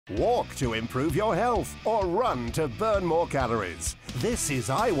Walk to improve your health or run to burn more calories. This is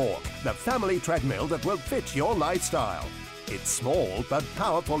iWalk, the family treadmill that will fit your lifestyle. It's small but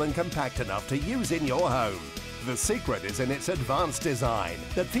powerful and compact enough to use in your home. The secret is in its advanced design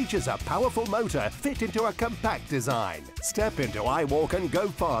that features a powerful motor fit into a compact design. Step into iWalk and go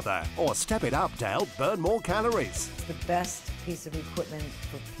farther, or step it up to help burn more calories. It's the best piece of equipment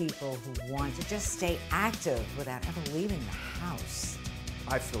for people who want to just stay active without ever leaving the house.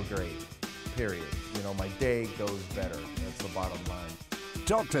 I feel great, period. You know, my day goes better. That's the bottom line.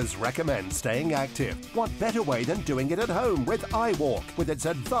 Doctors recommend staying active. What better way than doing it at home with iWalk with its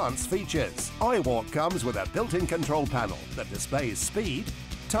advanced features? iWalk comes with a built-in control panel that displays speed,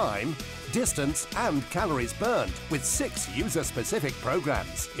 time, distance and calories burned with 6 user-specific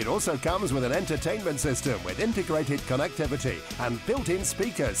programs. It also comes with an entertainment system with integrated connectivity and built-in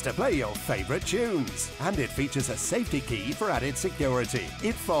speakers to play your favorite tunes. And it features a safety key for added security.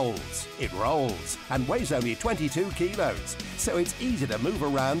 It folds, it rolls and weighs only 22 kilos, so it's easy to move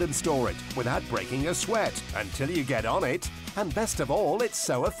around and store it without breaking a sweat until you get on it. And best of all, it's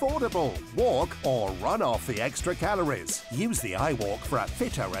so affordable. Walk or run off the extra calories. Use the iWalk for a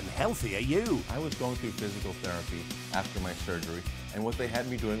fitter and healthier you. I was going through physical therapy after my surgery, and what they had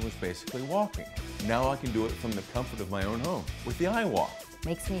me doing was basically walking. Now I can do it from the comfort of my own home with the iWalk.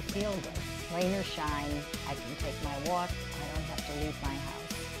 Makes me feel good. Rain or shine, I can take my walk. I don't have to leave my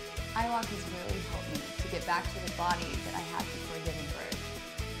house. iWalk has really helped me to get back to the body that I had before giving birth.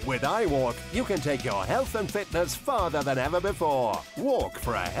 With iWalk, you can take your health and fitness farther than ever before. Walk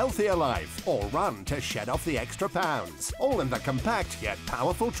for a healthier life or run to shed off the extra pounds. All in the compact yet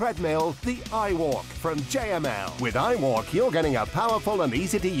powerful treadmill, the iWalk from JML. With iWalk, you're getting a powerful and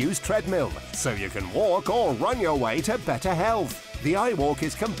easy-to-use treadmill, so you can walk or run your way to better health. The iWalk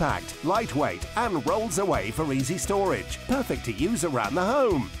is compact, lightweight and rolls away for easy storage. Perfect to use around the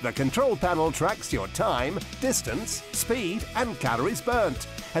home. The control panel tracks your time, distance, speed and calories burnt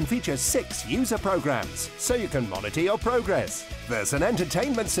and features 6 user programs, so you can monitor your progress. There's an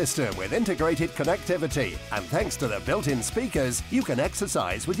entertainment system with integrated connectivity, and thanks to the built-in speakers, you can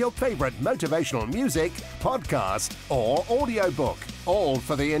exercise with your favorite motivational music, podcast, or audiobook, all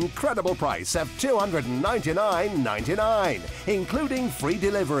for the incredible price of $299.99, including free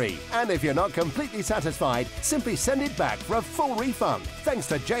delivery. And if you're not completely satisfied, simply send it back for a full refund, thanks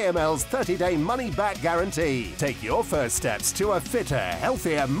to JML's 30-day money-back guarantee. Take your first steps to a fitter,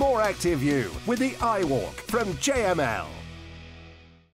 healthier, more active you with the iWalk from JML.